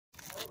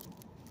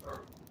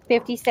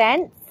50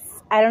 cents.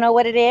 I don't know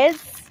what it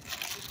is.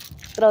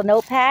 Little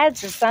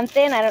notepads or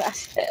something. I don't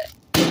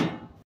know.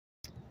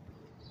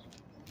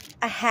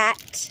 A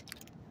hat.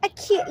 A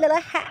cute little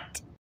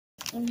hat.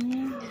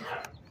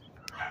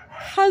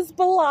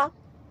 Hezbollah.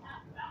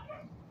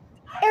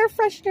 Air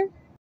freshener.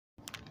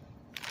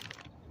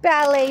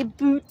 Ballet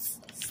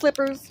boots.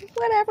 Slippers.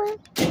 Whatever.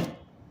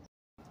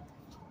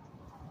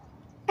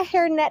 A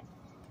hairnet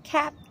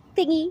cap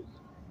thingy.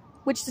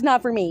 Which is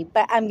not for me,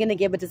 but I'm going to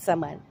give it to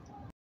someone.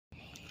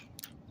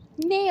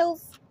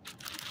 Nails.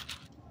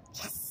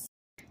 Yes.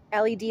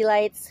 LED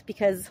lights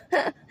because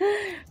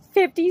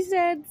 50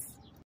 cents.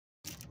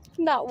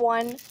 Not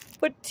one,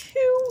 but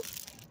 2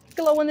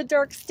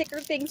 glow-in-the-dark sticker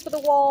things for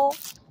the wall.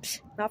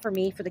 Not for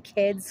me, for the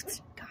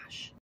kids.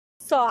 Gosh.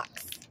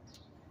 Socks.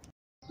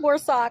 More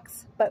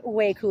socks, but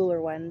way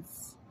cooler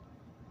ones.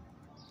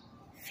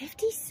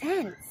 50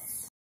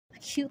 cents. A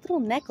cute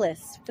little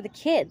necklace for the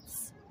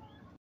kids.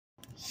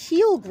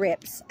 Heel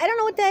grips. I don't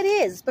know what that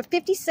is, but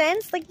 50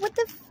 cents? Like, what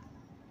the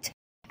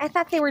I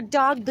thought they were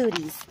dog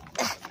booties.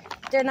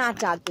 They're not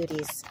dog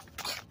booties.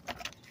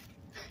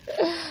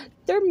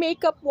 They're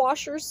makeup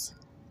washers.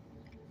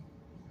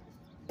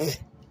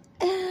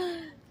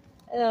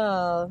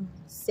 Oh,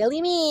 silly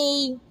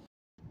me.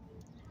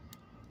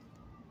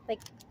 Like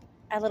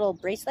a little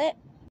bracelet.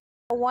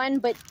 1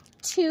 but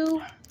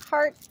 2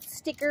 heart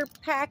sticker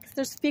packs.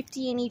 There's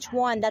 50 in each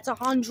one. That's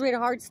 100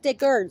 heart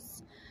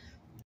stickers.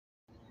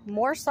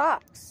 More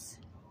socks.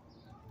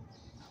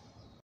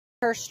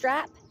 Purse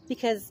strap,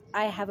 because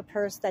I have a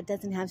purse that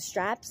doesn't have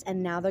straps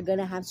and now they're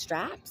gonna have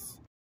straps.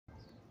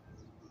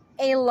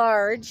 A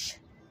large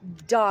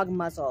dog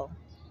muzzle.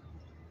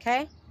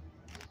 Okay?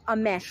 A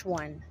mesh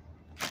one.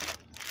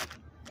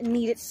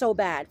 Need it so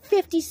bad.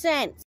 50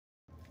 cents.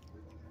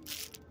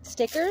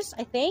 Stickers,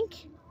 I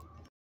think.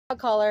 Dog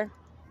collar.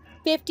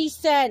 50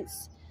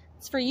 cents.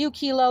 It's for you,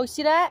 Kilo.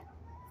 See that?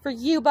 For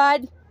you,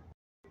 bud.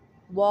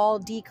 Wall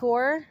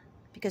decor.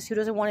 Because who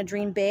doesn't want to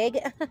dream big?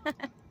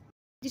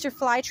 These are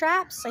fly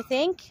traps, I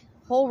think.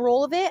 Whole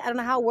roll of it. I don't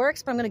know how it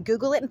works, but I'm going to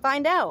Google it and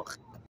find out.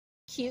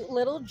 Cute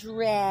little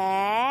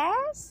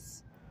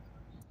dress.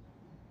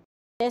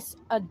 This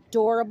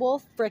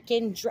adorable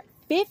freaking dress.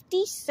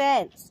 50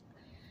 cents.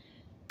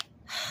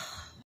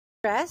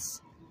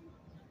 Dress.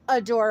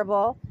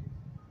 Adorable.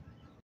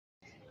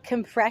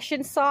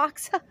 Compression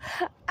socks.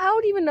 I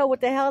don't even know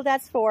what the hell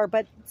that's for,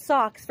 but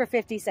socks for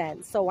 50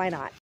 cents, so why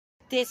not?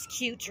 This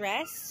cute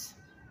dress.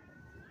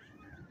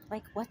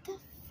 Like, what the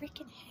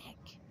freaking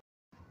heck?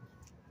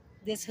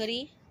 This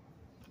hoodie.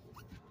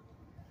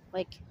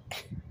 Like,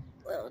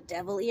 little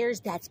devil ears.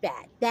 That's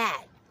bad.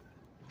 Bad.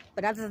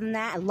 But other than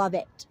that, I love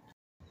it.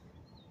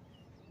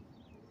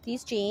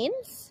 These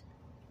jeans.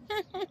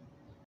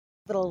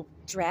 Little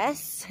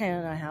dress. I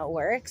don't know how it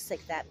works.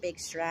 Like that big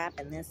strap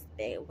and this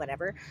big,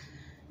 whatever.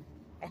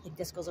 I think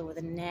this goes over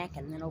the neck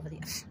and then over the...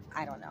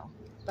 I don't know.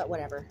 But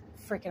whatever.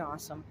 Freaking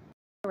awesome.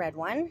 Red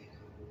one.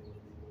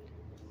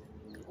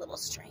 A little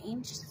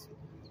strange.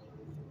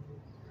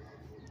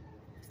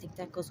 I think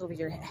that goes over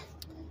your head.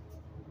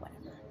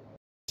 Whatever.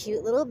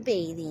 Cute little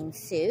bathing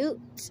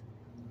suit.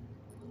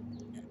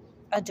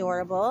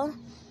 Adorable.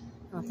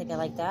 I don't think I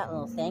like that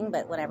little thing,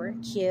 but whatever.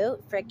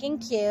 Cute.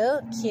 Freaking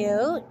cute.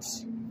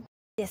 Cute.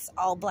 This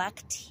all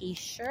black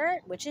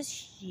t-shirt, which is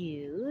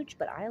huge,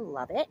 but I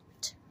love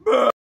it.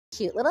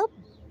 Cute little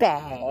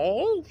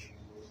bag.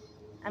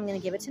 I'm going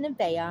to give it to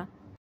Nevaeh.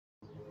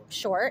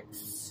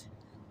 Shorts.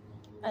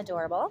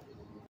 Adorable.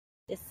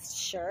 This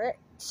shirt.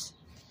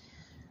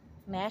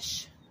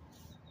 Mesh.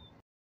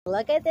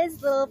 Look at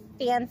this little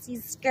fancy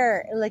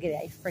skirt. Look at it.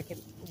 I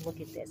freaking look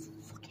at this.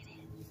 Look at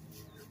it.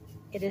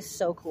 It is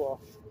so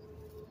cool.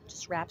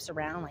 Just wraps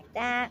around like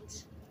that.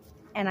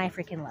 And I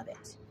freaking love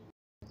it.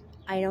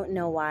 I don't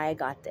know why I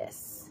got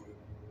this.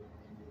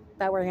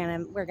 But we're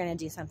gonna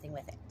do something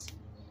with it.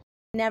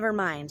 Never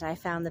mind. I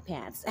found the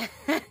pants.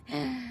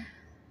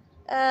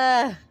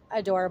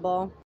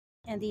 Adorable.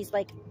 And these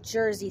like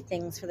jersey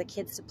things for the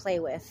kids to play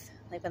with.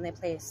 Like when they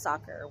play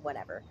soccer or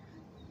whatever.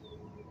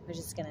 We're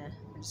just gonna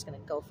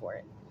go for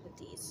it with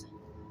these.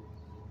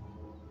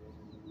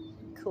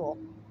 Cool.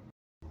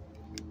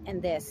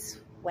 And this,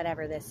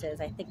 whatever this is,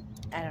 I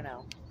don't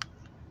know.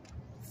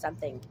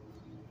 Something.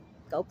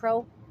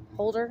 GoPro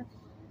holder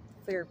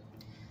for your,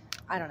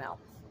 I don't know.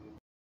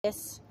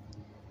 This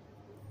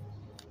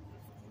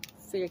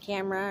for your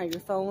camera or your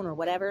phone or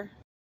whatever.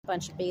 A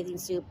bunch of bathing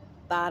suit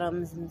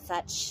bottoms and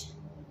such.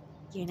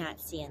 You're not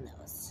seeing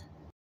those.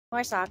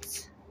 More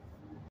socks.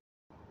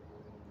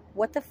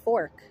 What the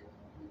fork?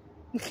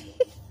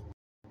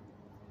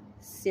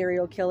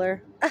 Serial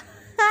killer.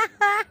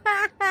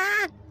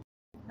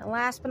 And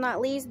last but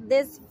not least,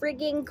 this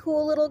friggin'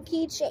 cool little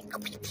keychain.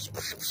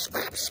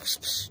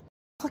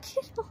 Look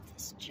at all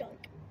this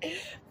junk.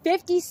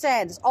 50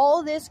 cents.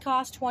 All this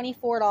cost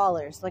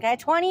 $24. Like, at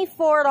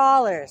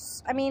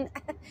 $24. I mean,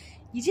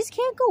 you just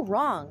can't go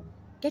wrong.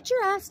 Get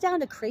your ass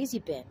down to Crazy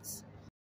Bins.